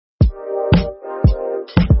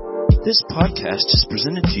This podcast is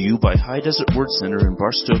presented to you by High Desert Word Center in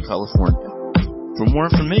Barstow, California. For more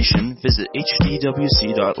information, visit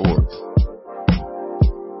hdwc.org.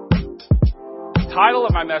 The title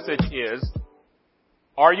of my message is,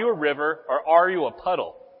 Are You a River or Are You a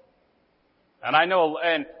Puddle? And I know,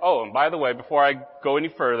 and by the way, before I go any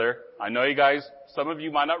further, I know you guys, some of you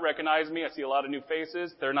might not recognize me. I see a lot of new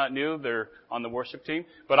faces. They're not new. They're on the worship team.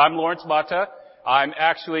 But I'm Lawrence Mata. I'm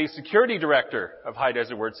actually security director of High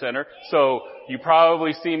Desert Word Center. So you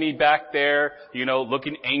probably see me back there,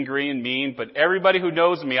 looking angry and mean. But everybody who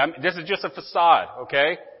knows me, this is just a facade,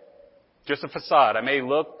 okay? Just a facade. I may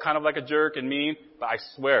look kind of like a jerk and mean, but I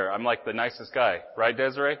swear I'm like the nicest guy. Right,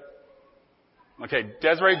 Desiree? Okay,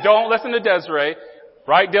 Desiree, don't listen to Desiree.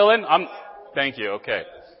 Right, Dylan? Thank you, okay.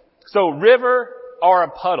 So, river or a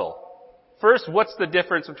puddle? First, what's the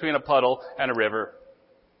difference between a puddle and a river?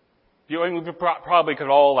 We probably could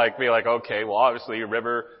all be like, okay, well obviously a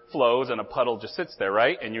river flows and a puddle just sits there,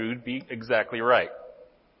 right? And you'd be exactly right.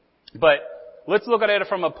 But let's look at it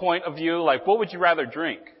from a point of view like, what would you rather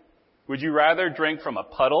drink? Would you rather drink from a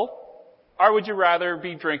puddle or would you rather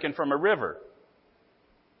be drinking from a river?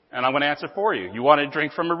 And I'm going to answer for you. You want to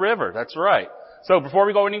drink from a river. That's right. So before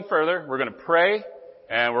we go any further, we're going to pray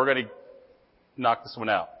and we're going to knock this one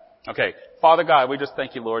out. Okay. Father God, we just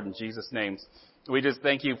thank you, Lord, in Jesus' name. We just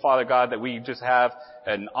thank you, Father God, that we just have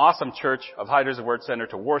an awesome church of High Desert Word Center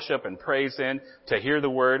to worship and praise in, to hear the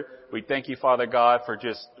word. We thank you, Father God, for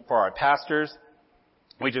our pastors.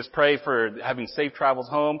 We just pray for having safe travels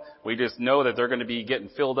home. We just know that they're going to be getting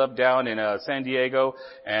filled up down in San Diego,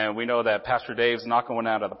 and we know that Pastor Dave's not going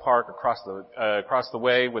out of the park across the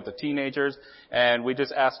way with the teenagers. And we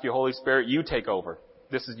just ask you, Holy Spirit, you take over.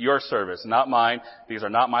 This is your service, not mine. These are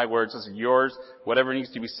not my words. This is yours. Whatever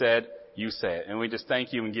needs to be said, you say it. And we just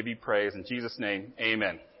thank you and give you praise in Jesus' name.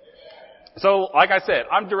 Amen. So, like I said,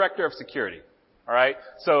 I'm director of security. All right.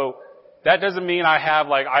 So that doesn't mean I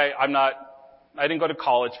have I didn't go to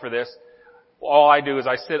college for this. All I do is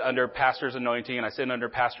I sit under pastor's anointing and I sit under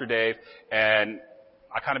Pastor Dave, and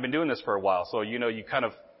I kind of been doing this for a while. So, you kind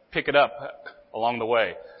of pick it up along the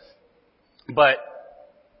way. But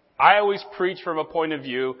I always preach from a point of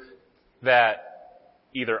view that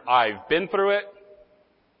either I've been through it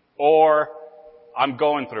or I'm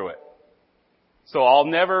going through it. So I'll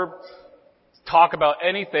never talk about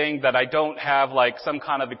anything that I don't have some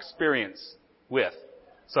kind of experience with.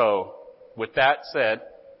 So, with that said,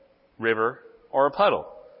 river or a puddle.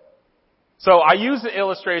 So I use the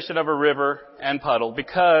illustration of a river and puddle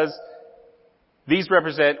because these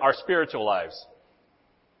represent our spiritual lives.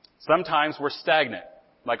 Sometimes we're stagnant,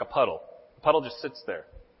 like a puddle. The puddle just sits there.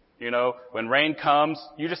 When rain comes,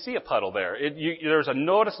 you just see a puddle there. There's a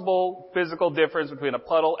noticeable physical difference between a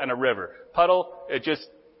puddle and a river. Puddle, it just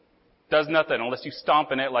does nothing unless you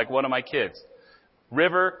stomp in it like one of my kids.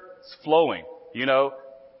 River, it's flowing.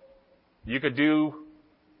 You could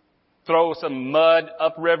throw some mud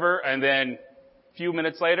upriver and then a few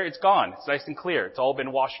minutes later, it's gone. It's nice and clear. It's all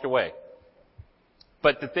been washed away.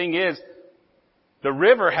 But the thing is, the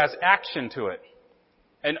river has action to it.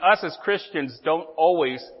 And us as Christians don't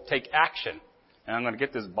always take action. And I'm going to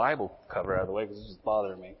get this Bible cover out of the way because it's just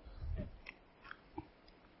bothering me.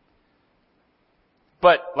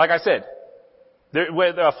 But, like I said,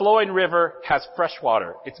 a flowing river has fresh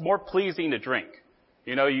water. It's more pleasing to drink.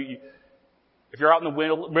 If you're out in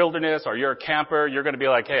the wilderness or you're a camper, you're going to be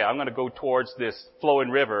like, hey, I'm going to go towards this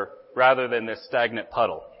flowing river rather than this stagnant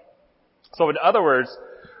puddle. So in other words,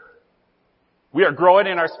 we are growing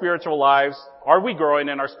in our spiritual lives. Are we growing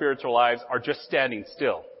in our spiritual lives or just standing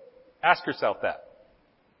still? Ask yourself that.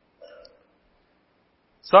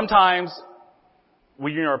 Sometimes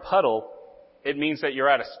when you're a puddle, it means that you're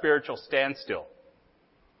at a spiritual standstill.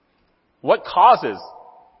 What causes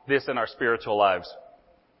this in our spiritual lives?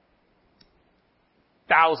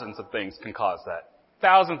 Thousands of things can cause that.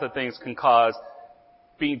 Thousands of things can cause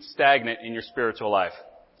being stagnant in your spiritual life.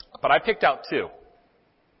 But I picked out two.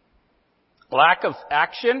 Lack of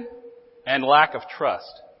action and lack of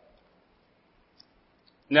trust.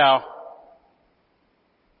 Now,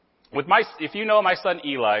 if you know my son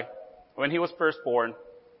Eli, when he was first born,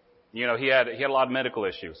 he had a lot of medical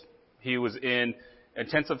issues. He was in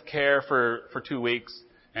intensive care for 2 weeks,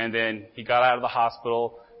 and then he got out of the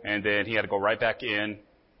hospital, and then he had to go right back in.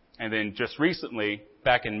 And then just recently,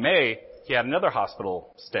 back in May, he had another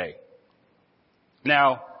hospital stay.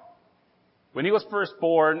 Now, when he was first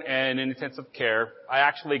born and in intensive care, I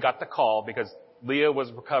actually got the call because Leah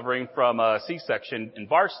was recovering from a C-section in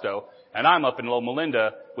Barstow, and I'm up in Loma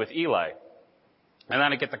Linda with Eli. And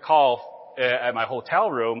then I get the call at my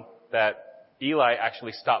hotel room that Eli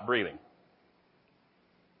actually stopped breathing.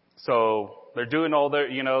 So they're doing all their,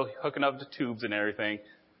 hooking up the tubes and everything.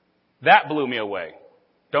 That blew me away.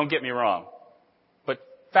 Don't get me wrong. But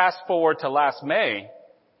fast forward to last May,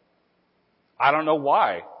 I don't know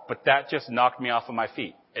why, but that just knocked me off of my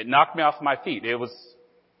feet. It knocked me off of my feet. It was,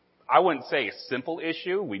 I wouldn't say a simple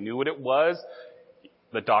issue. We knew what it was.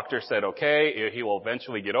 The doctor said, okay, he will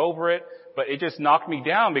eventually get over it. But it just knocked me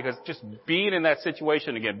down because just being in that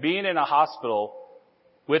situation again, being in a hospital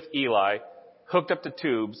with Eli, hooked up to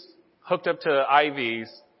tubes, hooked up to IVs,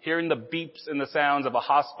 hearing the beeps and the sounds of a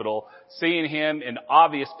hospital, seeing him in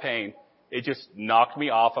obvious pain, it just knocked me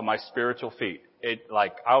off of my spiritual feet.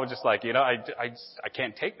 I was just like, I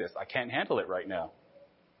can't take this. I can't handle it right now.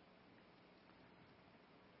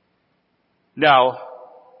 Now,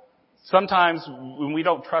 sometimes when we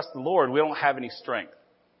don't trust the Lord, we don't have any strength.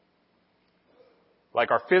 Like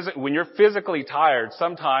when you're physically tired,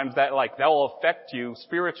 sometimes that will affect you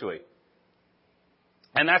spiritually.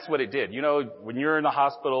 And that's what it did. When you're in the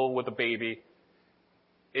hospital with a baby,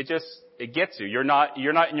 it gets you. You're not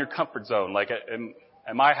in your comfort zone. Like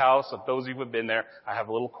at my house, if those of you who have been there, I have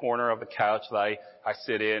a little corner of the couch that I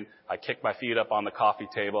sit in. I kick my feet up on the coffee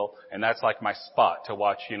table, and that's like my spot to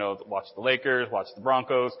watch the Lakers, watch the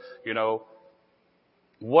Broncos,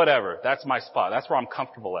 whatever. That's my spot. That's where I'm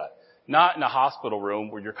comfortable at. Not in a hospital room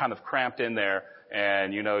where you're kind of cramped in there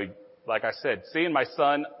and, like I said, seeing my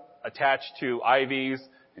son attached to IVs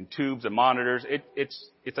and tubes and monitors,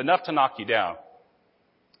 it's enough to knock you down.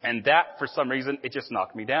 And that, for some reason, it just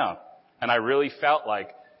knocked me down. And I really felt like,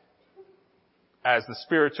 as the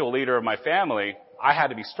spiritual leader of my family, I had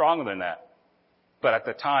to be stronger than that. But at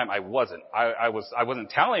the time, I wasn't. I wasn't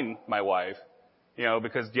telling my wife,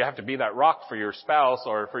 because you have to be that rock for your spouse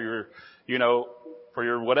or for your, for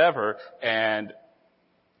your whatever. And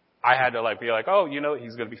I had to be like, oh,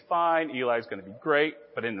 he's going to be fine. Eli's going to be great.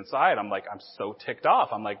 But inside, I'm so ticked off.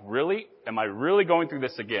 I'm like, really? Am I really going through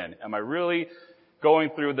this again? Am I really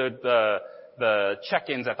going through the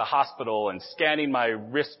check-ins at the hospital and scanning my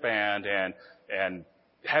wristband and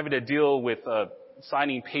having to deal with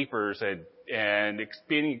signing papers and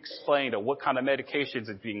being explained what kind of medications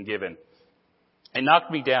is being given? It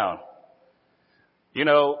knocked me down.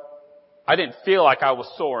 I didn't feel like I was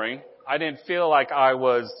soaring. I didn't feel like I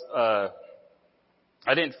was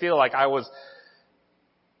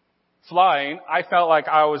flying. I felt like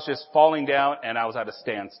I was just falling down and I was at a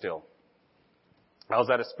standstill. I was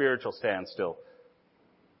at a spiritual standstill.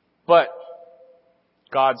 But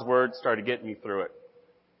God's word started getting me through it.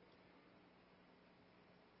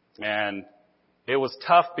 And it was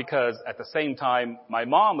tough because at the same time, my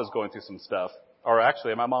mom was going through some stuff. Or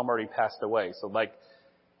actually, my mom already passed away. So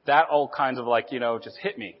that all kinds of just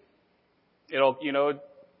hit me.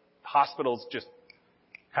 Hospitals just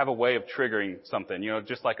have a way of triggering something,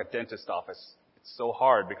 just like a dentist office. It's so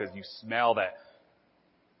hard because you smell that,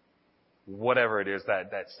 whatever it is,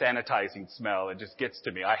 that sanitizing smell. It just gets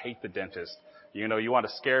to me. I hate the dentist. You want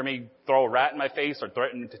to scare me, throw a rat in my face, or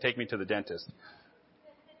threaten to take me to the dentist.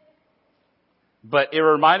 But it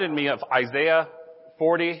reminded me of Isaiah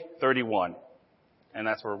 40:31. And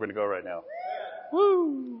that's where we're going to go right now.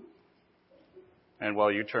 Woo! And while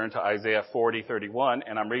you turn to Isaiah 40:31,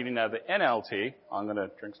 and I'm reading out of the NLT, I'm going to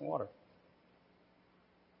drink some water.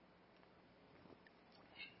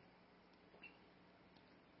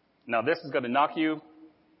 Now this is going to knock you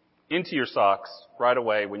into your socks right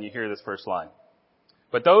away when you hear this first line.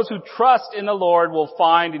 But those who trust in the Lord will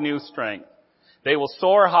find new strength. They will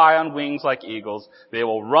soar high on wings like eagles. They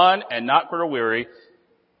will run and not grow weary.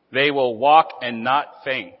 They will walk and not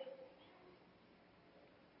faint.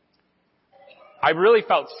 I really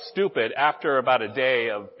felt stupid after about a day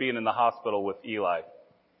of being in the hospital with Eli.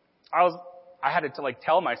 I had to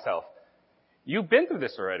tell myself, you've been through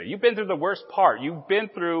this already. You've been through the worst part. You've been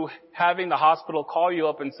through having the hospital call you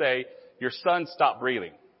up and say, your son stopped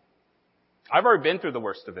breathing. I've already been through the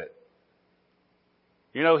worst of it.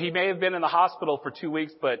 He may have been in the hospital for 2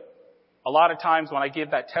 weeks, but a lot of times when I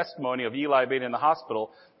give that testimony of Eli being in the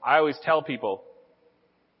hospital, I always tell people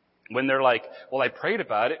when they're like, well, I prayed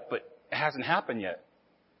about it, but it hasn't happened yet.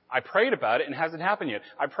 I prayed about it and it hasn't happened yet.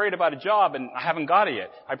 I prayed about a job and I haven't got it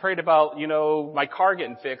yet. I prayed about, my car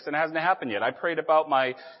getting fixed and it hasn't happened yet. I prayed about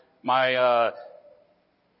my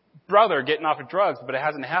brother getting off of drugs, but it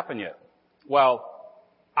hasn't happened yet. Well,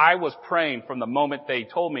 I was praying from the moment they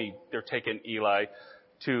told me they're taking Eli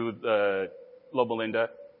to the Loma Linda.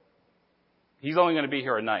 He's only going to be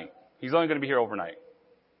here a night. He's only going to be here overnight.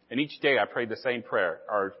 And each day I prayed the same prayer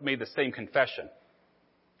or made the same confession.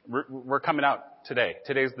 We're coming out today.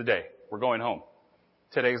 Today's the day. We're going home.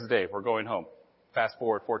 Today's the day. We're going home. Fast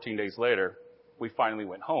forward 14 days later, we finally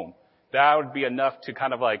went home. that would be enough to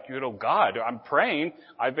kind of like, God, I'm praying.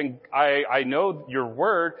 I know your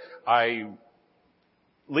word. I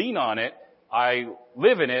lean on it. I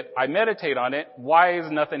live in it. I meditate on it. Why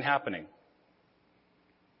is nothing happening?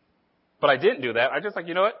 But I didn't do that. I just like,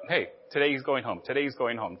 you know what? Hey, today he's going home. Today he's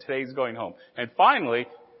going home. Today he's going home. And finally,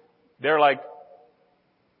 they're like,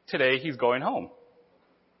 today he's going home.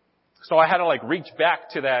 So I had to like reach back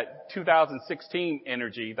to that 2016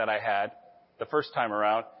 energy that I had the first time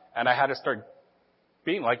around, and I had to start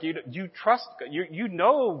being like, you trust, you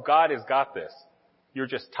know God has got this. You're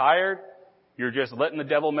just tired. You're just letting the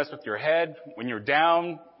devil mess with your head. When you're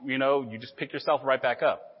down, you just pick yourself right back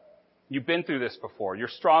up. You've been through this before. You're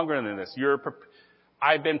stronger than this.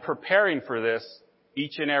 I've been preparing for this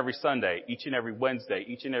each and every Sunday, each and every Wednesday,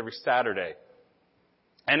 each and every Saturday.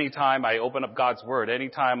 Anytime I open up God's Word,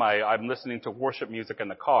 anytime I'm listening to worship music in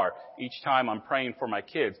the car, each time I'm praying for my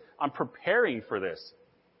kids, I'm preparing for this.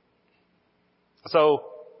 So,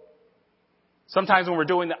 sometimes when we're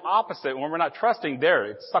doing the opposite, when we're not trusting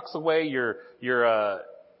it sucks away your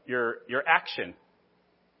action.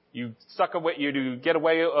 You get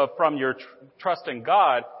away from your trust in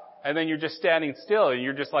God, and then you're just standing still, and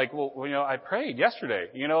you're just like, well, I prayed yesterday.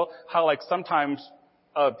 How like sometimes,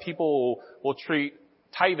 people will treat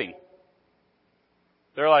tithing.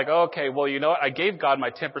 They're like, okay, well, you know what? I gave God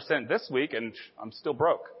my 10% this week and I'm still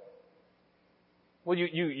broke. Well,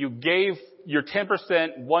 you gave your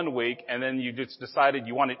 10% one week and then you just decided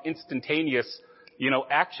you wanted instantaneous,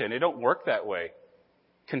 action. It don't work that way.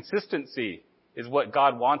 Consistency is what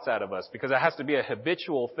God wants out of us because it has to be a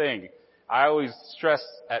habitual thing. I always stress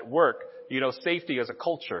at work, safety is a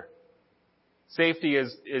culture. Safety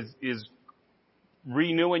is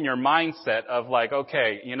renewing your mindset of like,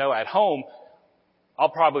 okay, at home, I'll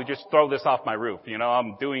probably just throw this off my roof.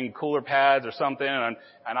 I'm doing cooler pads or something and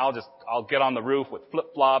I'll get on the roof with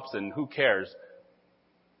flip-flops and who cares.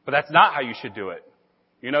 But that's not how you should do it.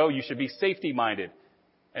 You should be safety minded.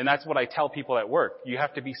 And that's what I tell people at work. You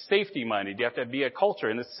have to be safety minded. You have to be a culture.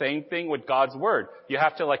 And the same thing with God's Word. You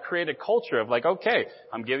have to like create a culture of like, okay,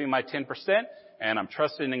 I'm giving my 10% and I'm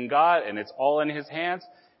trusting in God and it's all in His hands.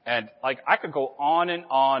 And like I could go on and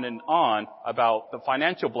on and on about the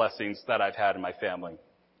financial blessings that I've had in my family.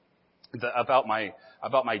 About my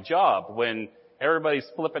job. When everybody's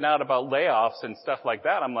flipping out about layoffs and stuff like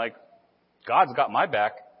that, I'm like, God's got my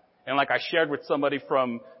back. And like I shared with somebody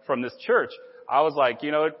from this church, I was like,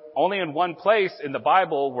 only in one place in the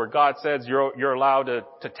Bible where God says you're allowed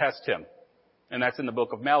to test Him. And that's in the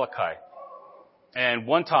book of Malachi. And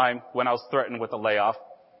one time when I was threatened with a layoff,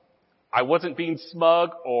 I wasn't being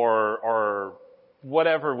smug or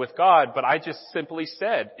whatever with God, but I just simply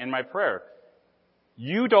said in my prayer,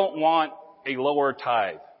 you don't want a lower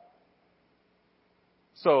tithe.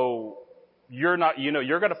 So you're not,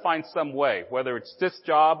 you're going to find some way, whether it's this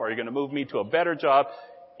job or you're going to move me to a better job.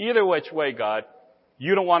 Either which way, God,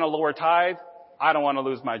 you don't want a lower tithe. I don't want to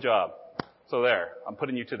lose my job. So there, I'm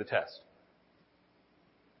putting you to the test.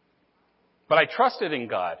 But I trusted in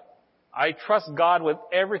God. I trust God with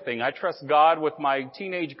everything. I trust God with my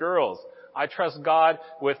teenage girls. I trust God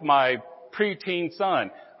with my preteen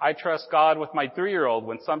son. I trust God with my 3-year-old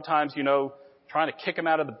when sometimes, trying to kick him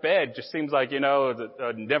out of the bed just seems like,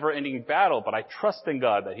 a never-ending battle. But I trust in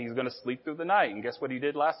God that He's going to sleep through the night. And guess what He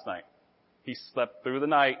did last night? He slept through the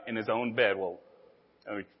night in His own bed. Well,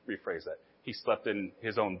 let me rephrase that. He slept in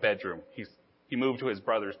His own bedroom. He moved to his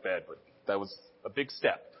brother's bed, but that was a big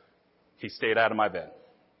step. He stayed out of my bed.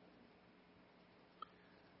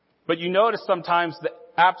 But you notice sometimes the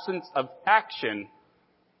absence of action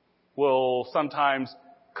will sometimes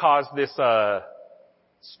cause this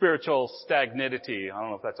spiritual stagnancy. I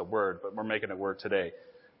don't know if that's a word, but we're making it a word today.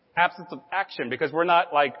 Absence of action, because we're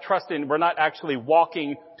not like trusting, we're not actually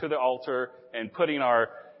walking to the altar and putting our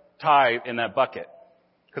tithe in that bucket.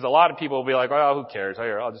 Because a lot of people will be like, oh, who cares?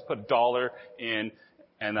 Here, I'll just put $1 in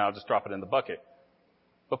and I'll just drop it in the bucket.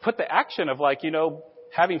 But put the action of like,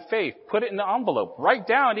 having faith. Put it in the envelope. Write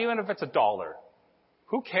down even if it's $1.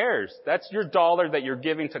 Who cares? That's your $1 that you're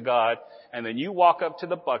giving to God. And then you walk up to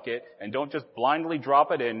the bucket and don't just blindly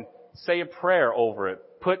drop it in. Say a prayer over it.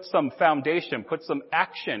 Put some foundation. Put some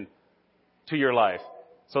action to your life.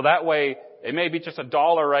 So that way, it may be just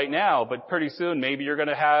 $1 right now, but pretty soon maybe you're going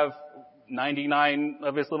to have 99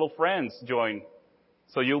 of his little friends join.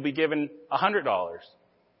 So you'll be given $100.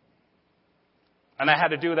 And I had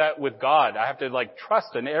to do that with God. I have to like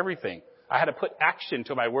trust in everything. I had to put action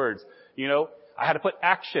to my words. I had to put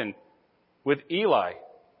action with Eli.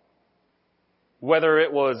 Whether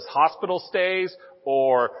it was hospital stays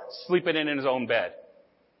or sleeping in his own bed.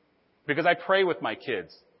 Because I pray with my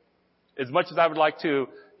kids. As much as I would like to,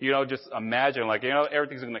 just imagine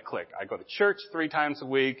everything's going to click. I go to church 3 times a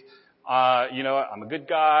week. I'm a good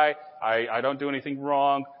guy. I don't do anything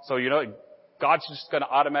wrong. So, God's just going to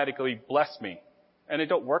automatically bless me. And it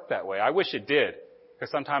don't work that way. I wish it did,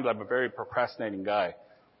 because sometimes I'm a very procrastinating guy.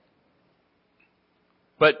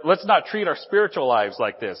 But let's not treat our spiritual lives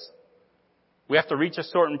like this. We have to reach a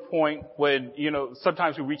certain point when,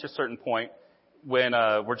 sometimes we reach a certain point when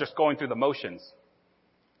we're just going through the motions.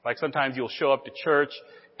 Like sometimes you'll show up to church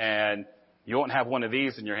and you won't have one of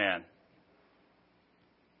these in your hand.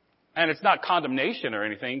 And it's not condemnation or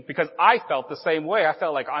anything, because I felt the same way. I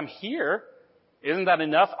felt like, I'm here. Isn't that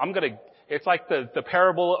enough? It's like the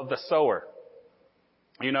parable of the sower.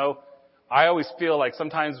 I always feel like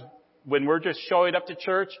sometimes when we're just showing up to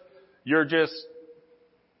church, you're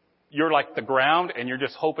like the ground, and you're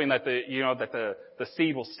just hoping that the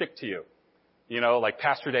seed will stick to you. Like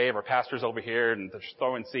Pastor Dave, our pastor's over here, and they're just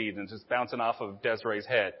throwing seeds and just bouncing off of Desiree's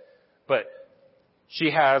head. But she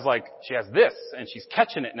has this, and she's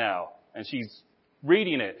catching it now, and she's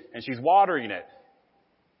reading it, and she's watering it,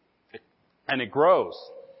 and it grows.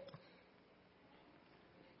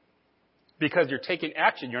 Because you're taking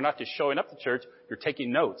action. You're not just showing up to church, you're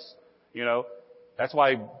taking notes. That's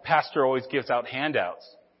why pastor always gives out handouts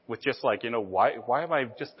with just why am I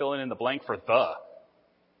just filling in the blank for the?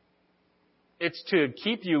 It's to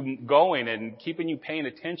keep you going and keeping you paying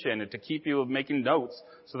attention and to keep you making notes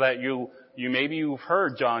so that maybe you've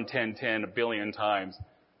heard John 10:10 a billion times,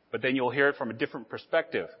 but then you'll hear it from a different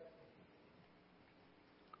perspective.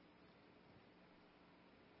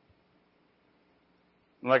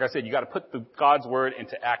 And like I said, you got to put God's word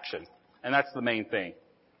into action, and that's the main thing.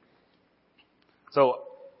 So,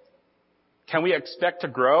 can we expect to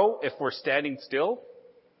grow if we're standing still?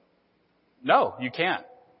 No, you can't.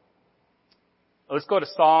 Let's go to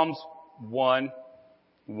Psalms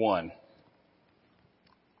 1:1.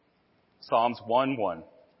 Psalms 1:1.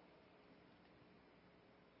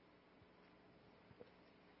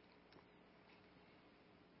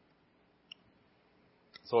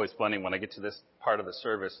 It's always funny when I get to this part of the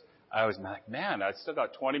service. I always like, man, I still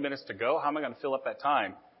got 20 minutes to go. How am I going to fill up that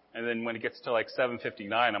time? And then when it gets to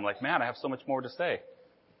 7:59, I'm like, man, I have so much more to say.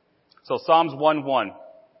 So Psalms 1:1.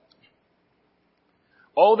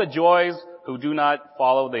 Oh, the joys who do not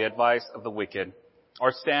follow the advice of the wicked,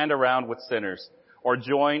 or stand around with sinners, or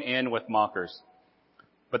join in with mockers.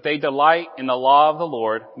 But they delight in the law of the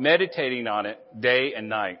Lord, meditating on it day and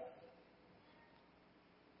night.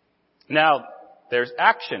 Now, there's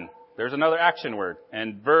action. There's another action word.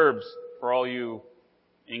 And verbs for all you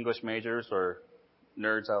English majors or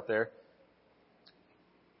nerds out there.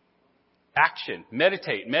 Action.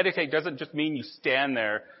 Meditate. Meditate doesn't just mean you stand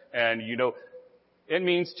there and it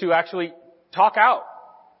means to actually talk out.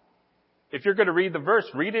 If you're going to read the verse,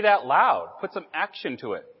 read it out loud. Put some action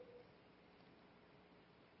to it.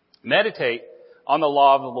 Meditate on the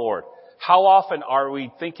law of the Lord. How often are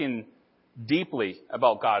we thinking deeply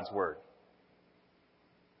about God's word?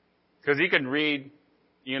 Because you can read,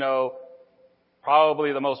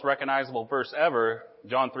 probably the most recognizable verse ever,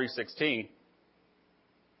 John 3:16.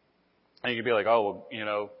 And you can be like, oh,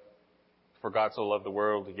 well, for God so loved the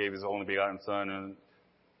world, He gave His only begotten Son.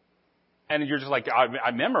 And you're just like, I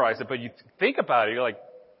memorized it, but you think about it, you're like,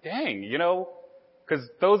 dang, because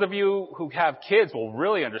those of you who have kids will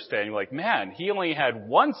really understand. You're like, man, He only had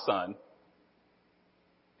one son,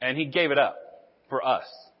 and He gave it up for us.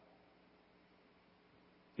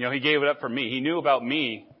 He gave it up for me. He knew about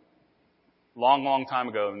me long, long time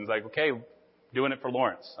ago, and He's like, okay, doing it for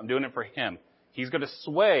Lawrence. I'm doing it for him. He's going to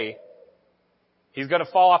sway. He's going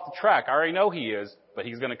to fall off the track. I already know he is, but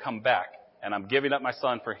he's going to come back, and I'm giving up my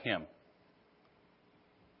son for him.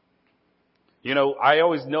 I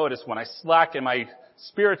always notice when I slack in my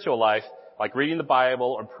spiritual life, like reading the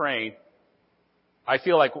Bible or praying, I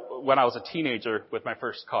feel like when I was a teenager with my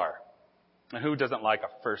first car. And who doesn't like a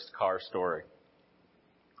first car story?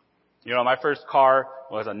 My first car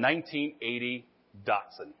was a 1980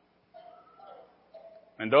 Datsun.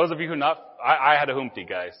 And those of you who I had a Humpty,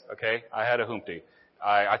 guys, okay? I had a Humpty.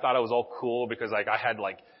 I thought it was all cool because I had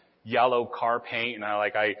yellow car paint and I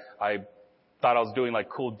thought I was doing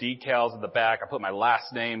cool decals at the back. I put my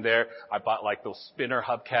last name there. I bought those spinner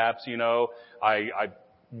hubcaps, I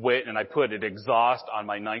went and I put an exhaust on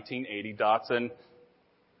my 1980 Datsun.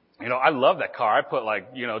 I love that car. I put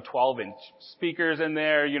 12-inch speakers in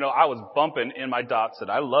there. I was bumping in my Datsun.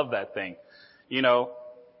 I love that thing.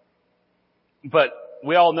 But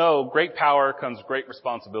we all know great power comes great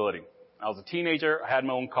responsibility. I was a teenager. I had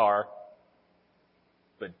my own car.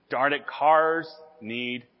 But darn it, cars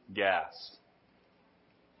need gas.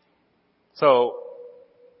 So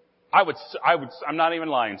I'm not even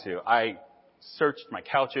lying to you. I searched my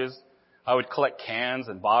couches. I would collect cans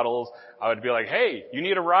and bottles. I would be like, hey, you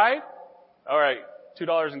need a ride? All right,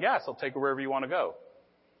 $2 in gas. I'll take you wherever you want to go.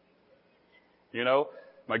 You know,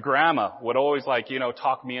 my grandma would always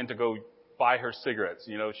talk me into go buy her cigarettes.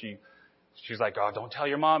 You know, she's like, oh, don't tell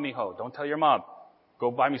your mom, mijo. Don't tell your mom.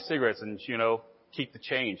 Go buy me cigarettes and, keep the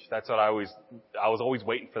change. That's what I was always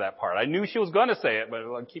waiting for that part. I knew she was going to say it, but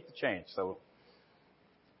I'd keep the change.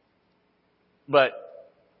 But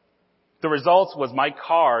the results was my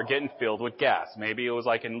car getting filled with gas. Maybe it was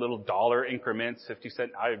like in little dollar increments, 50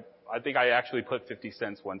 cents. I think I actually put 50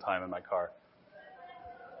 cents one time in my car.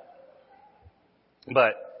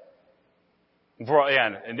 But,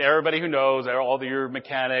 and everybody who knows, all your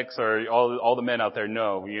mechanics or all the men out there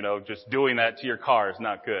know, just doing that to your car is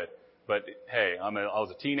not good. But hey, I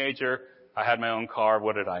was a teenager. I had my own car.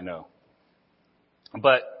 What did I know?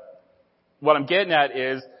 But what I'm getting at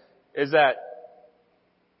is that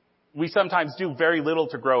we sometimes do very little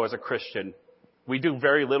to grow as a Christian. We do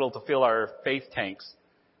very little to fill our faith tanks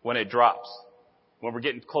when it drops. When we're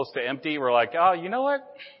getting close to empty, we're like, oh, you know what?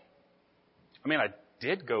 I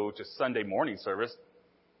did go to Sunday morning service.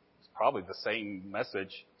 It's probably the same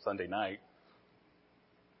message Sunday night.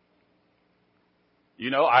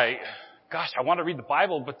 I want to read the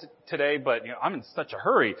Bible today, but I'm in such a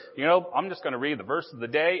hurry. I'm just going to read the verse of the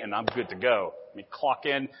day and I'm good to go. Let me clock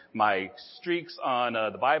in my streaks on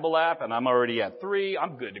the Bible app and I'm already at 3.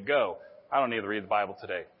 I'm good to go. I don't need to read the Bible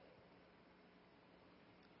today.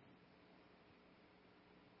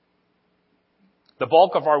 The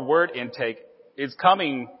bulk of our word intake is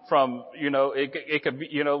coming from, it could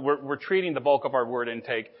be, we're treating the bulk of our word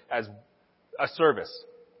intake as a service.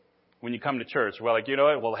 When you come to church, we're like,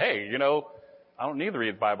 well, hey, I don't need to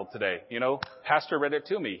read the Bible today. Pastor read it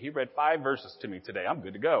to me. He read 5 verses to me today. I'm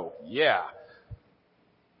good to go. Yeah.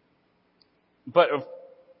 But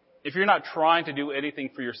if you're not trying to do anything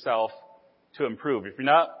for yourself to improve, if you're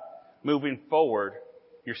not moving forward,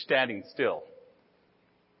 you're standing still.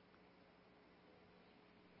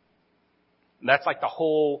 And that's like the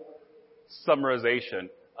whole summarization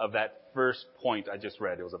of that first point I just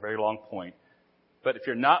read. It was a very long point. But if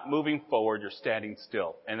you're not moving forward, you're standing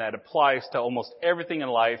still. And that applies to almost everything in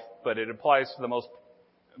life, but it applies to the most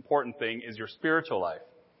important thing is your spiritual life.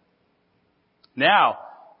 Now,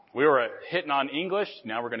 we were hitting on English,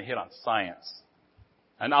 now we're going to hit on science.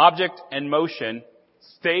 An object in motion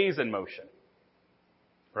stays in motion.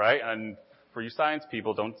 Right? And for you science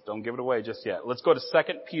people, don't give it away just yet. Let's go to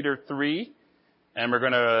 2 Peter 3, and we're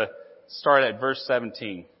going to start at verse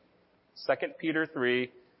 17. 2 Peter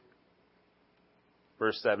 3,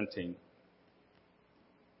 verse 17.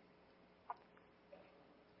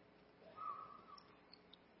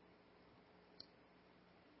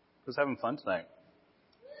 Who's having fun tonight?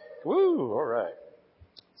 Woo! All right.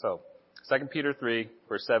 So, 2 Peter 3,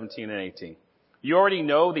 verse 17 and 18. You already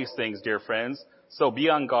know these things, dear friends, so be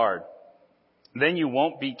on guard. Then you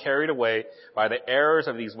won't be carried away by the errors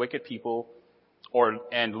of these wicked people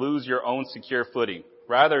and lose your own secure footing.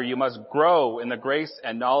 Rather, you must grow in the grace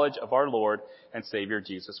and knowledge of our Lord and Savior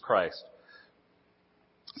Jesus Christ.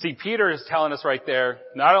 See, Peter is telling us right there,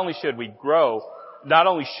 not only should we grow,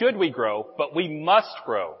 but we must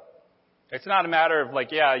grow. It's not a matter of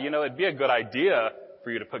it'd be a good idea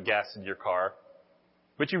for you to put gas in your car,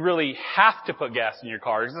 but you really have to put gas in your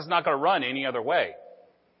car because it's not going to run any other way.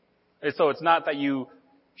 And so it's not that you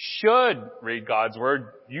should read God's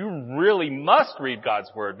Word. You really must read God's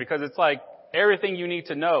Word because it's like everything you need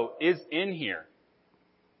to know is in here.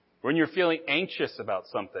 When you're feeling anxious about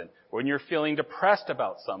something, when you're feeling depressed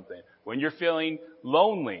about something, when you're feeling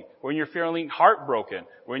lonely, when you're feeling heartbroken,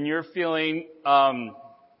 when you're feeling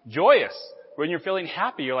joyous, when you're feeling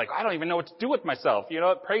happy, you're like, I don't even know what to do with myself. You know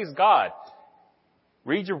what? Praise God.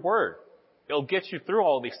 Read your Word. It'll get you through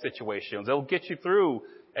all these situations. It'll get you through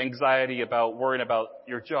anxiety about worrying about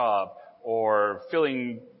your job or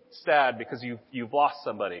feeling sad because you've lost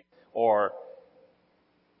somebody or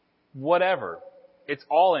whatever. It's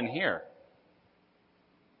all in here.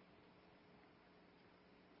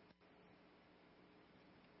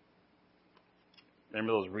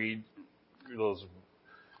 Remember those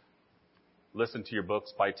listen to your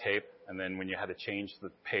books by tape, and then when you had to change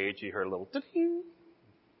the page, you heard a little ding.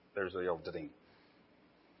 There's a little ding.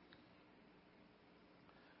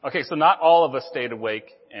 Okay, so not all of us stayed awake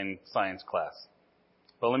in science class.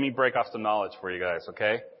 But let me break off some knowledge for you guys,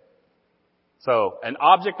 okay? So, an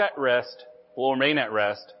object at rest will remain at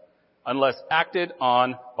rest unless acted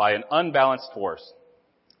on by an unbalanced force.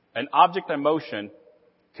 An object in motion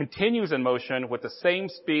continues in motion with the same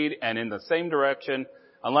speed and in the same direction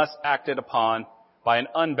unless acted upon by an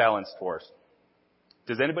unbalanced force.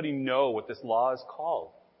 Does anybody know what this law is called?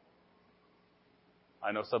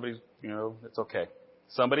 I know somebody's, it's okay.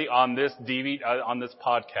 Somebody on this on this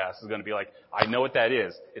podcast is going to be like, I know what that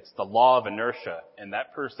is. It's the law of inertia. And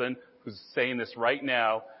that person who's saying this right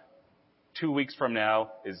now, 2 weeks from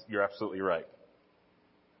now, you're absolutely right.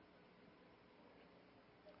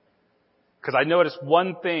 Because I noticed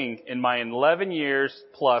one thing in my 11 years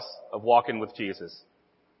plus of walking with Jesus.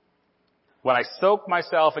 When I soak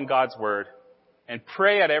myself in God's Word and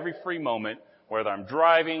pray at every free moment, whether I'm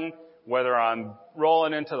driving, whether I'm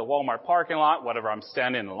rolling into the Walmart parking lot, whether I'm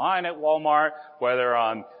standing in line at Walmart, whether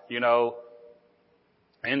I'm, in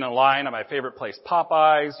the line at my favorite place,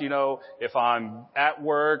 Popeyes, if I'm at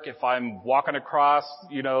work, if I'm walking across,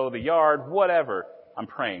 the yard, whatever, I'm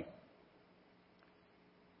praying.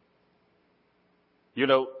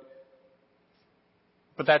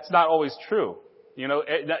 But that's not always true.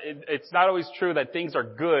 It's not always true that things are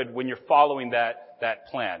good when you're following that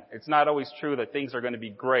plan. It's not always true that things are going to be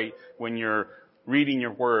great when you're reading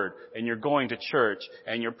your word and you're going to church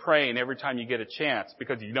and you're praying every time you get a chance.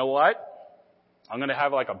 Because you know what? I'm going to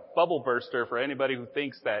have like a bubble burster for anybody who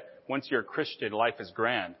thinks that once you're a Christian, life is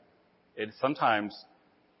grand. It's sometimes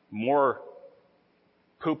more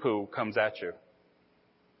poo-poo comes at you.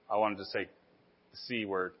 I wanted to say the C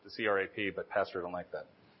word, the C-R-A-P, but Pastor don't like that.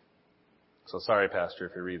 So sorry, Pastor,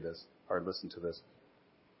 if you read this or listen to this.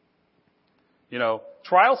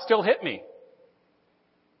 Trials still hit me.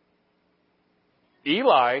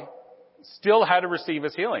 Eli still had to receive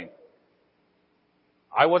his healing.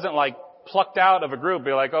 I wasn't like plucked out of a group,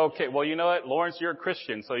 be like, okay, well, you know what, Lawrence, you're a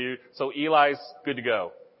Christian, so Eli's good to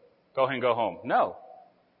go. Go ahead and go home. No.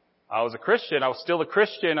 I was a Christian. I was still a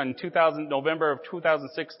Christian in November of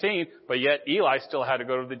 2016, but yet Eli still had to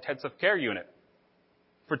go to the intensive care unit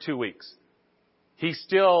for 2 weeks. He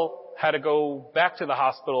still had to go back to the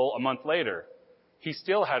hospital a month later. He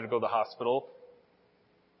still had to go to the hospital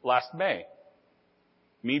last May.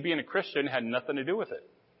 Me being a Christian had nothing to do with it.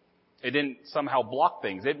 It didn't somehow block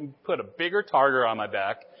things. It didn't put a bigger target on my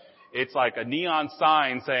back. It's like a neon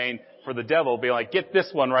sign saying for the devil, be like, get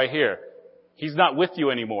this one right here. He's not with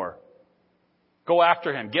you anymore. Go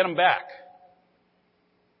after him. Get him back.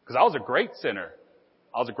 Because I was a great sinner.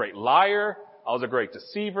 I was a great liar. I was a great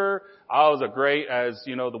deceiver. I was a great, as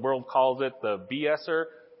the world calls it, the BSer.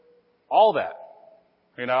 All that.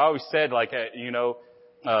 I always said I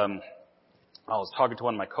was talking to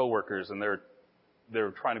one of my coworkers and they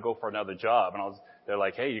were trying to go for another job and they're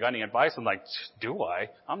like, hey, you got any advice? I'm like, do I?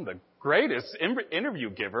 I'm the greatest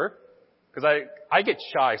interview giver. Because I get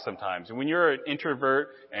shy sometimes. And when you're an introvert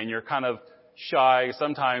and you're kind of shy,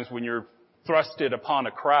 sometimes when you're thrusted upon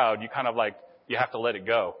a crowd, you kind of you have to let it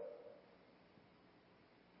go.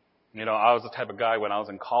 I was the type of guy when I was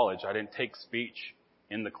in college, I didn't take speech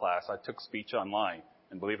in the class. I took speech online.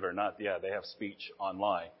 And believe it or not, yeah, they have speech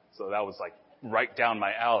online. So that was right down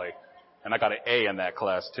my alley. And I got an A in that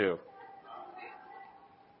class too.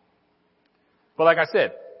 But like I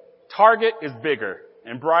said, target is bigger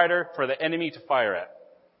and brighter for the enemy to fire at.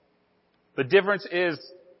 The difference is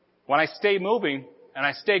when I stay moving and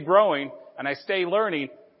I stay growing and I stay learning,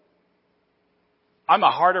 I'm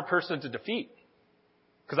a harder person to defeat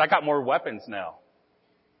because I got more weapons now.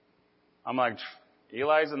 I'm like,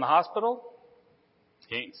 Eli's in the hospital?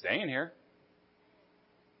 He ain't staying here.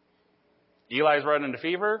 Eli's running a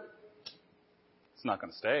fever? It's not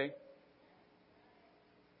going to stay.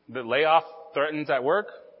 The layoff threatens at work?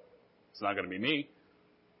 It's not going to be me.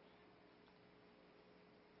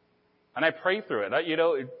 And I pray through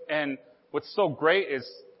it. And what's so great is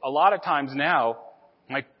a lot of times now,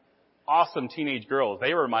 my awesome teenage girls,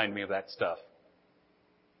 they remind me of that stuff.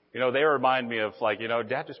 They remind me of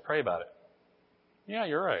Dad, just pray about it. Yeah,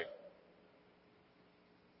 you're right.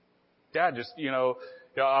 Dad, just, I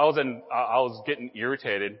was getting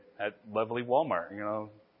irritated at lovely Walmart,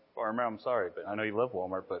 Farmer, I'm sorry, but I know you love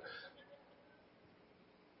Walmart, but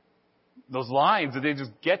those lines, they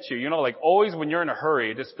just get you. Always when you're in a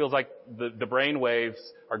hurry, it just feels like the brain waves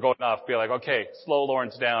are going off. Be like, okay, slow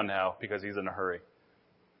Lawrence down now because he's in a hurry.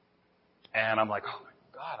 And I'm like, oh my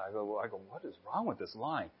God. I go, what is wrong with this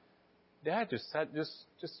line? Dad, just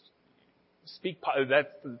speak. That's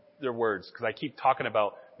their words because I keep talking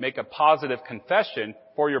about make a positive confession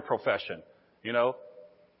for your profession.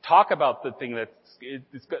 Talk about the thing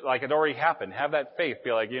it's like it already happened. Have that faith.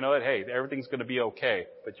 Be like, you know what? Hey, everything's going to be okay,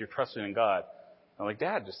 but you're trusting in God. I'm like,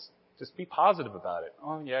 Dad, just be positive about it.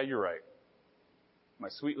 Oh yeah, you're right. My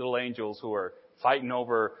sweet little angels who are fighting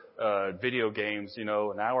over video games, an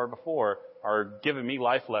hour before are giving me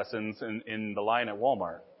life lessons in the line at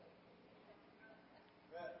Walmart.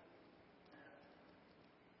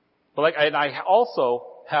 But and I also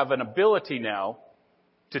have an ability now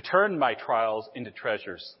to turn my trials into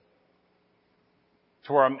treasures.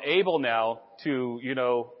 To where I'm able now to,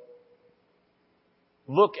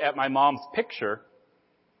 look at my mom's picture,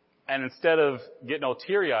 and instead of getting all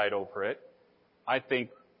teary-eyed over it, I think,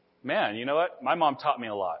 man, you know what? My mom taught me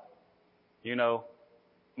a lot.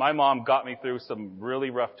 My mom got me through some really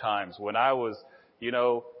rough times when I was,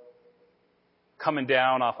 coming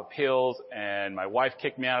down off of pills, and my wife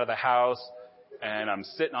kicked me out of the house, and I'm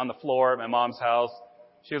sitting on the floor at my mom's house.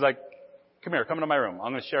 She was like, come here, come into my room.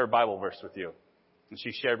 I'm going to share a Bible verse with you. And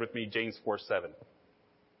she shared with me James 4:7.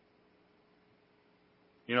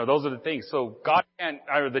 Those are the things. So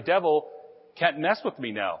the devil can't mess with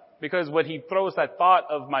me now. Because when he throws that thought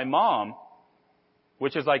of my mom,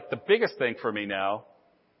 which is like the biggest thing for me now,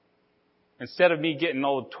 instead of me getting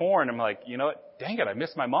all torn, I'm like, you know what? Dang it, I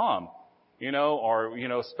miss my mom. Or,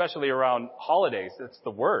 especially around holidays, it's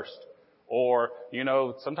the worst. Or,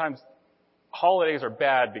 sometimes holidays are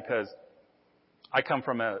bad because I come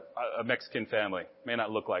from a Mexican family. May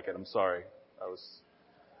not look like it. I'm sorry. I was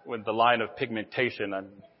with the line of pigmentation.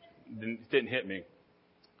 Didn't hit me.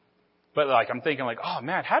 But I'm thinking oh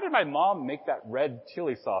man, how did my mom make that red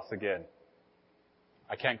chili sauce again?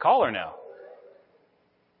 I can't call her now.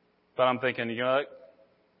 But I'm thinking,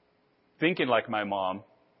 thinking like my mom,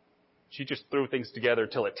 she just threw things together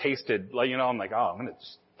till it tasted I'm like, I'm going to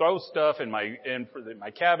just throw stuff in my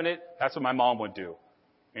cabinet. That's what my mom would do.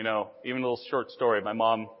 Even a little short story. My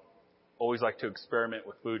mom always liked to experiment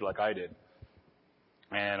with food like I did.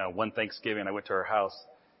 And one Thanksgiving, I went to her house,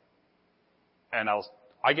 and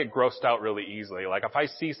I get grossed out really easily. If I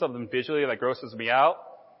see something visually that grosses me out,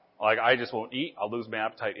 I just won't eat. I'll lose my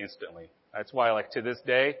appetite instantly. That's why, to this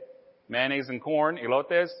day, mayonnaise and corn,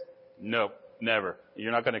 elotes, nope, never.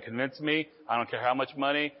 You're not going to convince me. I don't care how much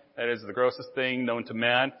money. That is the grossest thing known to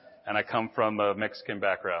man, and I come from a Mexican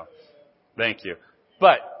background. Thank you.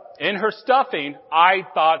 But in her stuffing, I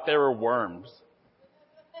thought there were worms.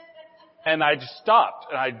 And I just stopped,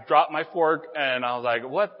 and I dropped my fork, and I was like,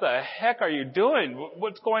 what the heck are you doing?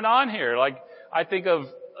 What's going on here? I think of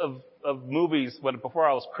movies before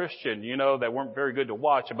I was Christian, that weren't very good to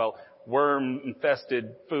watch, about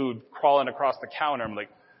worm-infested food crawling across the counter. I'm like,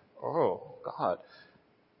 oh, God.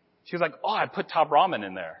 She was like, oh, I put top ramen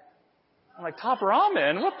in there. I'm like, top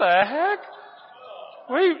ramen? What the heck?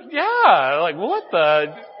 What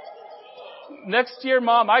the... Next year,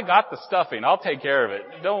 Mom, I got the stuffing. I'll take care of it.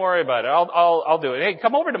 Don't worry about it. I'll do it. Hey,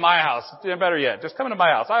 come over to my house. Better yet, just come into my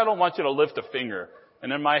house. I don't want you to lift a finger.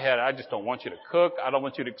 And in my head, I just don't want you to cook. I don't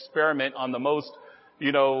want you to experiment on the most,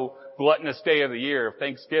 gluttonous day of the year,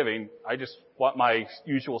 Thanksgiving. I just want my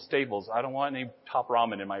usual staples. I don't want any top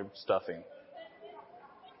ramen in my stuffing.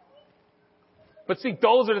 But see,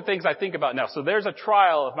 those are the things I think about now. So there's a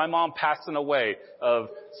trial of my mom passing away, of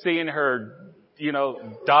seeing her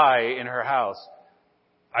die in her house.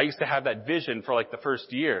 I used to have that vision for the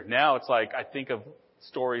first year. Now it's I think of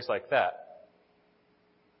stories like that.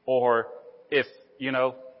 Or if,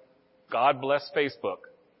 God bless Facebook,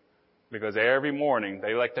 because every morning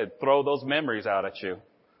they like to throw those memories out at you.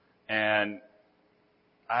 And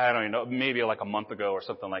I don't know, maybe a month ago or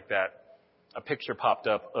something like that, a picture popped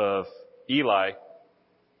up of Eli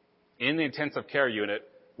in the intensive care unit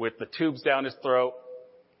with the tubes down his throat,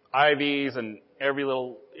 IVs and every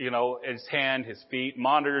little, his hand, his feet,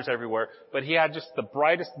 monitors everywhere. But he had just the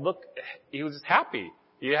brightest look. He was just happy.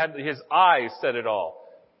 His eyes said it all.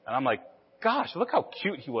 And I'm like, gosh, look how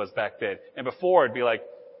cute he was back then. And before it'd be like,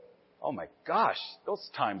 oh my gosh, those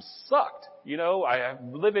times sucked.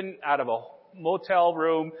 I'm living out of a motel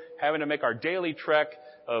room, having to make our daily trek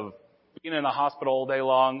of being in the hospital all day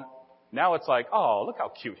long. Now it's oh, look how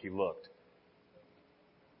cute he looked.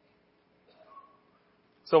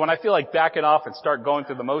 So when I feel like backing off and start going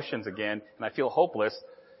through the motions again, and I feel hopeless,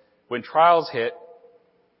 when trials hit,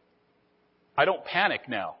 I don't panic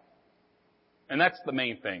now. And that's the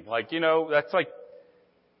main thing. That's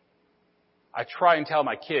I try and tell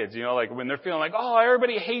my kids, when they're feeling oh,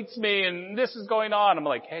 everybody hates me and this is going on. I'm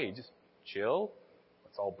like, hey, just chill.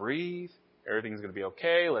 Let's all breathe. Everything's going to be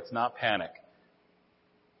okay. Let's not panic.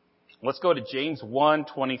 Let's go to James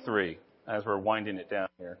 1:23 as we're winding it down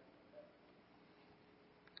here.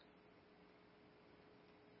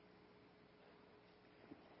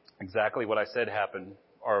 Exactly what I said happened,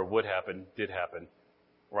 or would happen, did happen.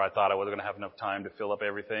 Where I thought I wasn't going to have enough time to fill up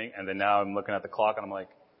everything, and then now I'm looking at the clock and I'm like,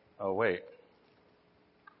 oh wait,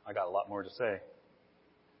 I got a lot more to say.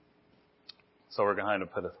 So we're going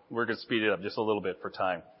to speed it up just a little bit for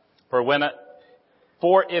time.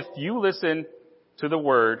 For if you listen to the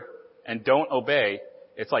word and don't obey,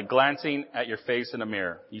 It's like glancing at your face in a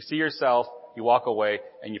mirror. You see yourself, you walk away,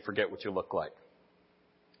 and you forget what you look like.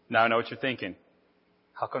 Now I know what you're thinking.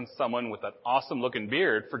 How can someone with an awesome looking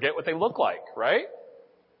beard forget what they look like, right?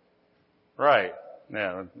 Right.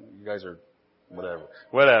 Yeah, you guys are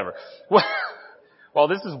whatever. Well,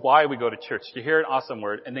 this is why we go to church, to hear an awesome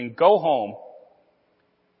word and then go home.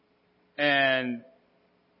 And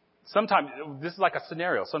sometimes, this is like a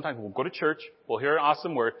scenario. Sometimes we'll go to church, we'll hear an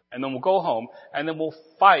awesome word, and then we'll go home, and then we'll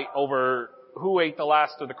fight over who ate the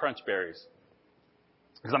last of the crunch berries.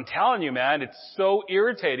 Because I'm telling you, man, it's so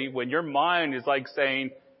irritating when your mind is like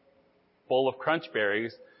saying, bowl of crunch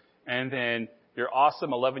berries, and then your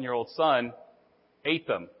awesome 11-year-old son ate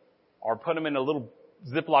them, or put them in a little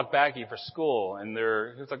Ziploc baggie for school, and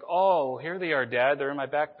he's like, oh, here they are, Dad, they're in my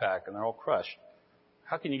backpack, and they're all crushed.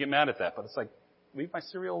 How can you get mad at that? But it's like, leave my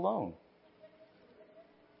cereal alone.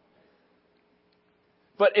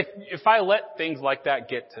 But if I let things like that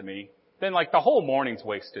get to me, then like the whole morning's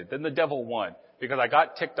wasted. Then the devil won because I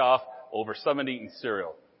got ticked off over someone eating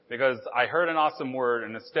cereal. Because I heard an awesome word,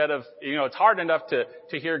 and instead of, it's hard enough to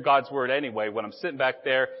hear God's word anyway when I'm sitting back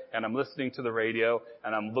there and I'm listening to the radio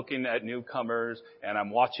and I'm looking at newcomers and I'm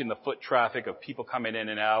watching the foot traffic of people coming in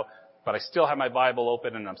and out. But I still have my Bible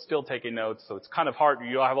open and I'm still taking notes, so it's kind of hard.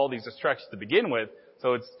 You have all these distractions to begin with,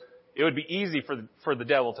 so it would be easy for the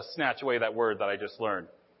devil to snatch away that word that I just learned.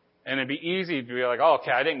 And it'd be easy to be like, oh,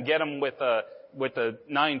 okay, I didn't get him with the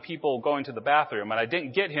 9 people going to the bathroom, and I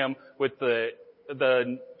didn't get him with the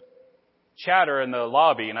chatter in the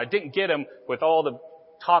lobby, and I didn't get him with all the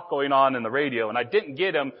talk going on in the radio, and I didn't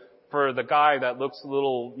get him for the guy that looks a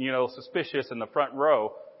little, suspicious in the front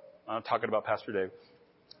row. I'm talking about Pastor Dave.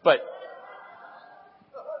 But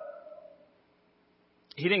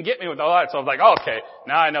he didn't get me with all that, so I was like, oh, okay,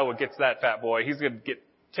 now I know what gets that fat boy. He's going to get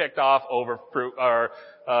ticked off over fruit or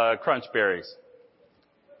crunch berries.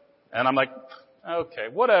 And I'm like, okay,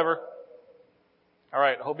 whatever. All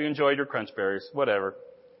right, hope you enjoyed your crunch berries, whatever.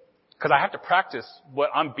 Because I have to practice what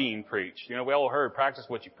I'm being preached. We all heard practice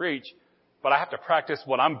what you preach, but I have to practice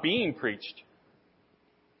what I'm being preached.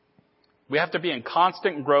 We have to be in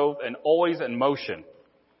constant growth and always in motion.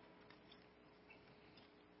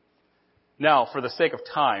 Now, for the sake of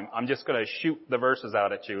time, I'm just going to shoot the verses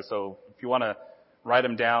out at you. So if you want to write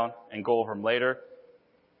them down and go over them later.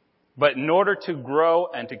 But in order to grow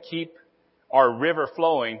and to keep our river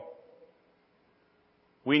flowing,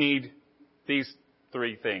 we need these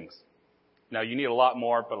 3 things. Now, you need a lot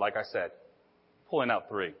more, but like I said, pulling out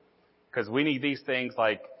 3. Because we need these things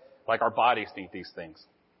like our bodies need these things.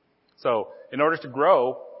 So, in order to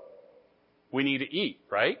grow, we need to eat,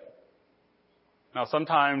 right? Now,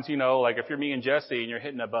 sometimes, like if you're me and Jesse and you're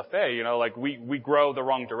hitting a buffet, like we grow the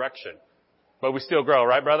wrong direction. But we still grow,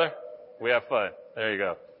 right, brother? We have fun. There you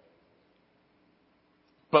go.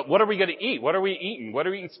 But what are we going to eat? What are we eating? What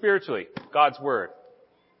are we eating spiritually? God's Word.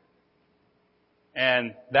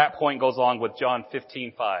 And that point goes along with John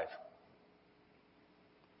 15:5.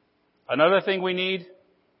 Another thing we need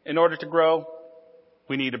in order to grow,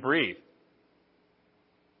 we need to breathe.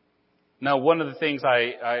 Now, one of the things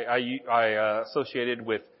I associated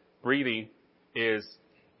with breathing is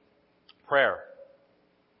prayer.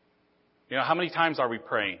 How many times are we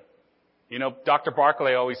praying? Dr.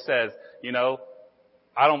 Barclay always says, now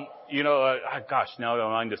my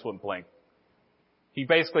mind just went blank. He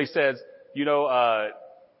basically says, I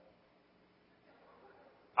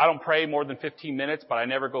don't pray more than 15 minutes, but I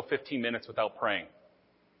never go 15 minutes without praying.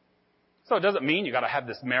 So it doesn't mean you got to have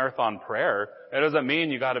this marathon prayer. It doesn't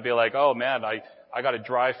mean you got to be like, oh man, I got to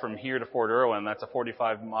drive from here to Fort Irwin. That's a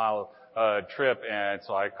 45-mile trip, and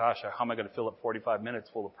so how am I going to fill up 45 minutes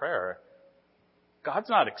full of prayer? God's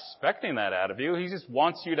not expecting that out of you. He just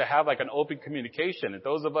wants you to have like an open communication. And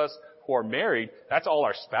those of us who are married, that's all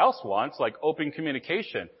our spouse wants, like open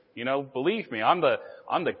communication. Believe me, I'm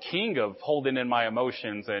the king of holding in my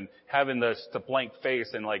emotions and having the blank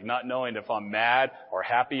face and like not knowing if I'm mad or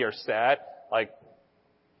happy or sad. Like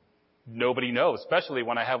nobody knows, especially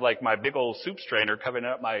when I have like my big old soup strainer covering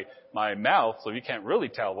up my mouth, so you can't really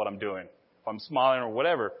tell what I'm doing, if I'm smiling or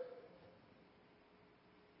whatever.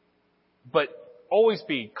 But always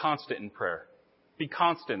be constant in prayer. Be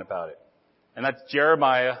constant about it. And that's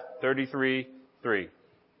Jeremiah 33:3.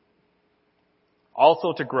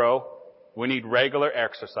 Also to grow, we need regular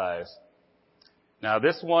exercise. Now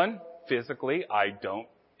this one, physically, I don't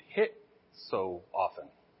hit so often.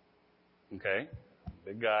 Okay? I'm a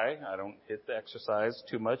big guy. I don't hit the exercise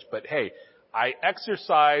too much. But hey, I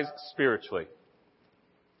exercise spiritually.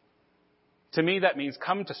 To me, that means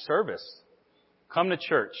come to service. Come to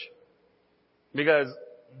church. Because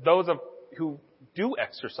those who do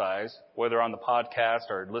exercise, whether on the podcast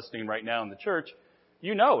or listening right now in the church,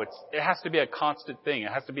 you know it has to be a constant thing.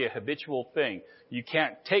 It has to be a habitual thing. You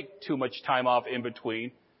can't take too much time off in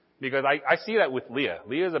between, because I see that with Leah.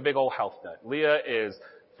 Leah's a big old health nut. Leah is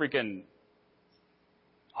freaking,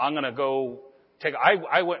 I'm going to go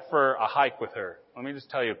I went for a hike with her. Let me just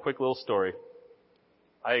tell you a quick little story.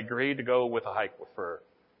 I agreed to go with a hike with her.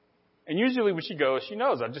 And usually when she goes, she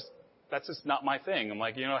knows that's just not my thing. I'm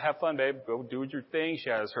like, have fun, babe. Go do your thing. She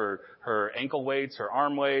has her ankle weights, her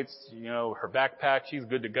arm weights, her backpack. She's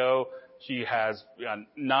good to go. She has a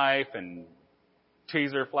knife and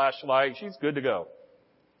taser, flashlight. She's good to go.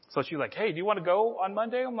 So she's like, hey, do you want to go on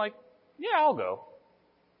Monday? I'm like, yeah, I'll go.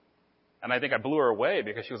 And I think I blew her away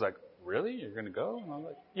because she was like, really? You're going to go? And I'm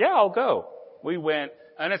like, yeah, I'll go. We went,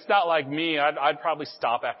 and it's not like me. I'd probably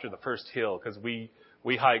stop after the first hill because we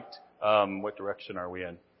hiked, what direction are we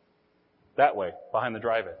in? That way, behind the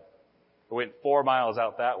drive-in. We went 4 miles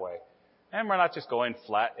out that way. And we're not just going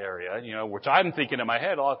flat area, which I'm thinking in my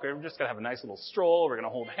head, we're just going to have a nice little stroll. We're going to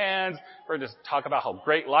hold hands. We're going to just talk about how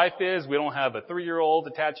great life is. We don't have a 3-year-old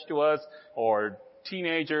attached to us or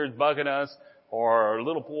teenagers bugging us or a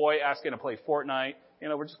little boy asking to play Fortnite.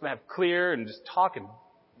 We're just going to have clear and just talk and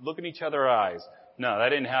look in each other's eyes. No, that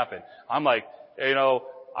didn't happen. I'm like,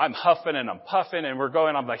 I'm huffing and I'm puffing and we're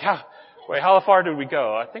going. I'm like, wait, how far did we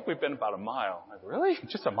go? I think we've been about a mile. I'm like, really?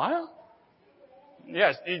 Just a mile?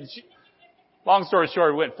 Yes. Long story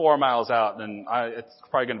short, we went 4 miles out, and it's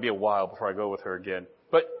probably going to be a while before I go with her again.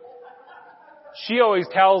 But she always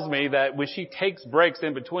tells me that when she takes breaks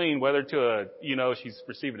in between, whether she's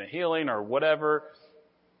receiving a healing or whatever,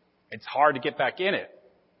 it's hard to get back in it.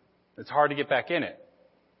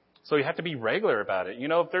 So you have to be regular about it.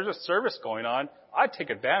 If there's a service going on, I'd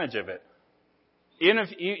take advantage of it. Even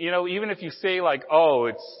if you say like,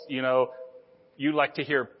 it's, you like to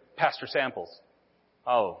hear Pastor Samples.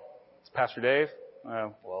 Oh, it's Pastor Dave?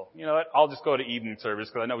 Well, you know what? I'll just go to evening service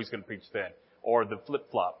because I know he's going to preach then. Or the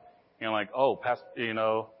flip-flop. Pastor,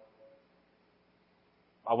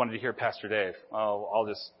 I wanted to hear Pastor Dave. Oh, I'll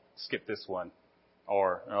just skip this one.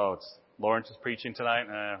 Or, it's Lawrence is preaching tonight.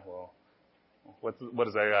 What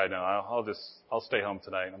does that guy know? I'll stay home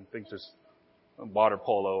tonight. I think there's water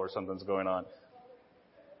polo or something's going on.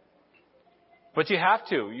 But you have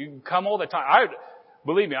to. You come all the time.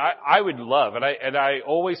 Believe me, I would love, and I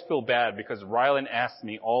always feel bad because Rylan asks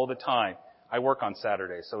me all the time. I work on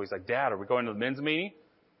Saturdays, so he's like, Dad, are we going to the men's meeting?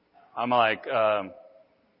 I'm like,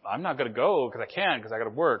 I'm not going to go because I can't because I got to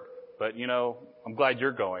work. But, I'm glad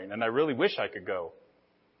you're going, and I really wish I could go.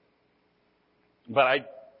 But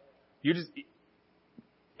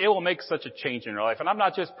it will make such a change in your life. And I'm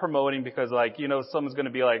not just promoting because someone's going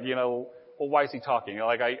to be like, well, why is he talking?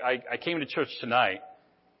 I came to church tonight.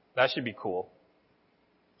 That should be cool.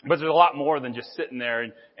 But there's a lot more than just sitting there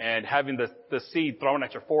and having the seed thrown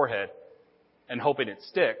at your forehead and hoping it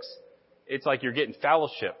sticks. It's like you're getting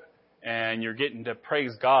fellowship and you're getting to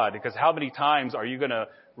praise God, because how many times are you going to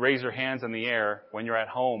raise your hands in the air when you're at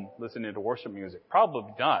home listening to worship music?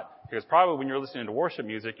 Probably not. Because probably when you're listening to worship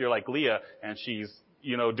music, you're like Leah and she's,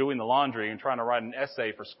 doing the laundry and trying to write an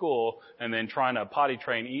essay for school and then trying to potty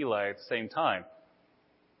train Eli at the same time.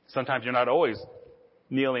 Sometimes you're not always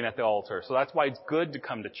kneeling at the altar. So that's why it's good to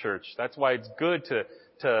come to church. That's why it's good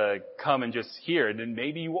to come and just hear. And then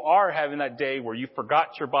maybe you are having that day where you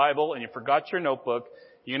forgot your Bible and you forgot your notebook.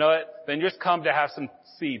 You know what? Then just come to have some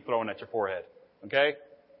seed thrown at your forehead. Okay?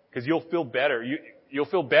 Because you'll feel better. You'll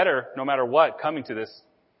feel better no matter what coming to this.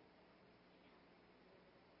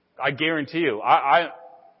 I guarantee you. I'm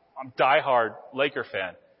a diehard Laker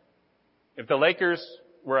fan. If the Lakers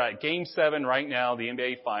were at Game 7 right now, the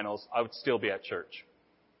NBA Finals, I would still be at church.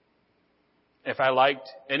 If I liked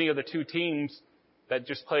any of the two teams that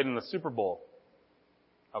just played in the Super Bowl,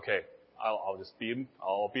 okay,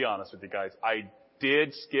 I'll be honest with you guys. I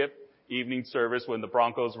did skip evening service when the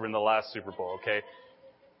Broncos were in the last Super Bowl, okay?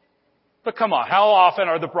 But come on, how often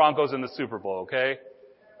are the Broncos in the Super Bowl, okay?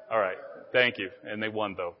 All right, thank you. And they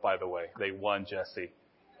won, though, by the way. They won, Jesse.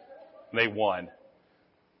 They won.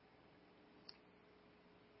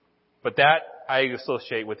 But that I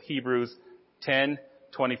associate with Hebrews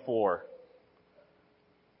 10:24.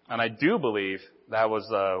 And I do believe that was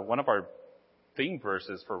one of our theme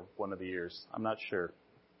verses for one of the years. I'm not sure.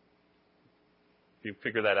 If you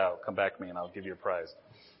figure that out, come back to me and I'll give you a prize.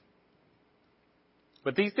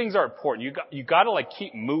 But these things are important. You got to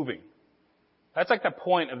keep moving. That's the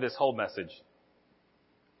point of this whole message.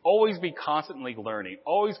 Always be constantly learning.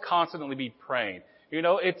 Always constantly be praying.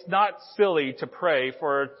 It's not silly to pray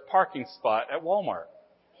for a parking spot at Walmart.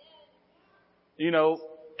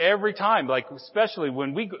 every time, like especially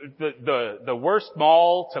when the worst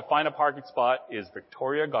mall to find a parking spot is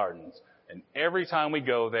Victoria Gardens. And every time we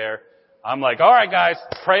go there, I'm like, all right guys,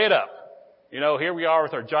 pray it up. Here we are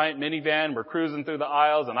with our giant minivan. We're cruising through the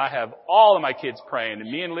aisles and I have all of my kids praying.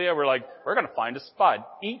 And me and Leah were like, we're going to find a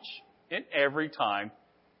spot each and every time.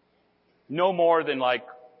 No more than like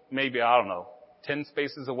maybe, 10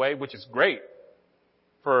 spaces away, which is great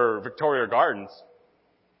for Victoria Gardens.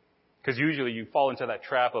 Because usually you fall into that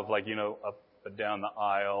trap of like, up and down the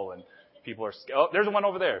aisle and people are, there's one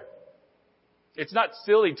over there. It's not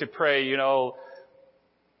silly to pray,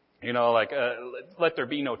 let there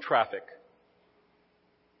be no traffic.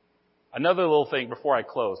 Another little thing before I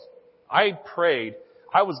close. I prayed,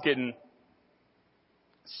 I was getting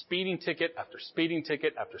speeding ticket after speeding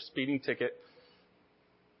ticket after speeding ticket.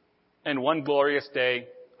 And one glorious day,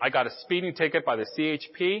 I got a speeding ticket by the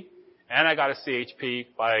CHP and I got a CHP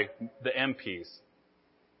by the MPs.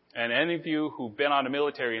 And any of you who've been on a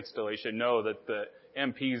military installation know that the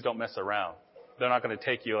MPs don't mess around. They're not going to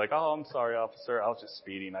take you like, oh, I'm sorry, officer. I was just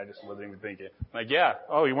speeding. I just wasn't even thinking. I'm like, yeah.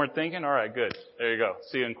 Oh, you weren't thinking? All right, good. There you go.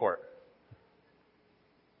 See you in court.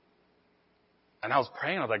 And I was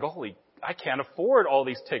praying. I was like, holy, I can't afford all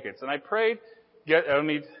these tickets. And I prayed.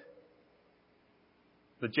 The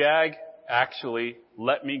JAG actually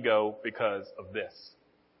let me go because of this.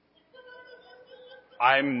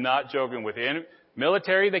 I'm not joking with you.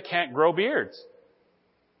 Military, they can't grow beards.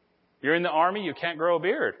 You're in the Army, you can't grow a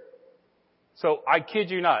beard. So I kid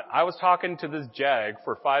you not, I was talking to this JAG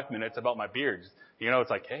for 5 minutes about my beard. It's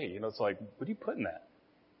like, hey, it's like, what do you put in that?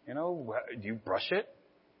 Do you brush it?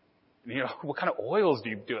 What kind of oils do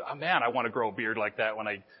you do? Oh man, I want to grow a beard like that when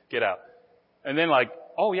I get out. And then like,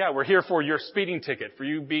 oh yeah, we're here for your speeding ticket, for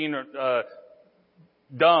you being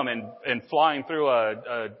dumb and flying through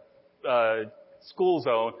a school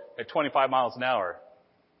zone at 25 miles an hour.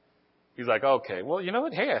 He's like, okay, well, you know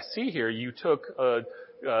what? Hey, I see here you took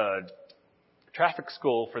traffic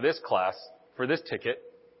school for this class, for this ticket.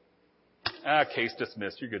 Case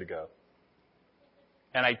dismissed. You're good to go.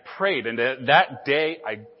 And I prayed, and that day,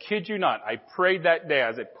 I kid you not, I prayed that day.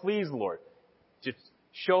 I said, please, Lord, just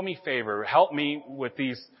show me favor. Help me with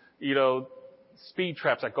these, speed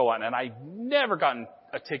traps that go on. And I've never gotten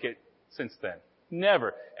a ticket since then.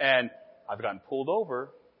 Never. And I've gotten pulled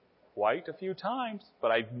over quite a few times,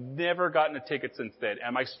 but I've never gotten a ticket since then.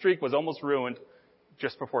 And my streak was almost ruined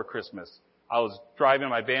just before Christmas. I was driving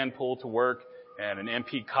my van pool to work, and an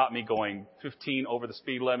MP caught me going 15 over the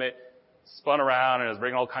speed limit, spun around, and it was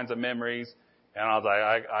bringing all kinds of memories. And I was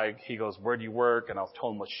like, he goes, where do you work? And I was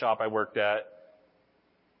told him what shop I worked at.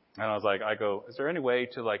 And I was like, is there any way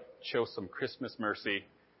to like show some Christmas mercy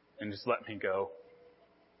and just let me go?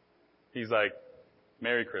 He's like,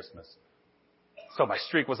 Merry Christmas. So my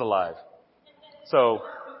streak was alive. So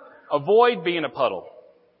avoid being a puddle.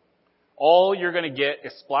 All you're going to get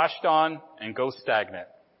is splashed on and go stagnant.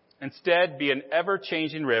 Instead, be an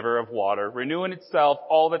ever-changing river of water, renewing itself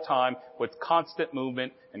all the time with constant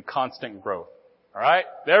movement and constant growth. All right?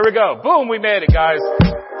 There we go. Boom, we made it, guys.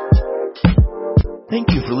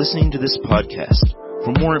 Thank you for listening to this podcast.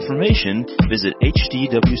 For more information, visit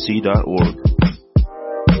hdwc.org.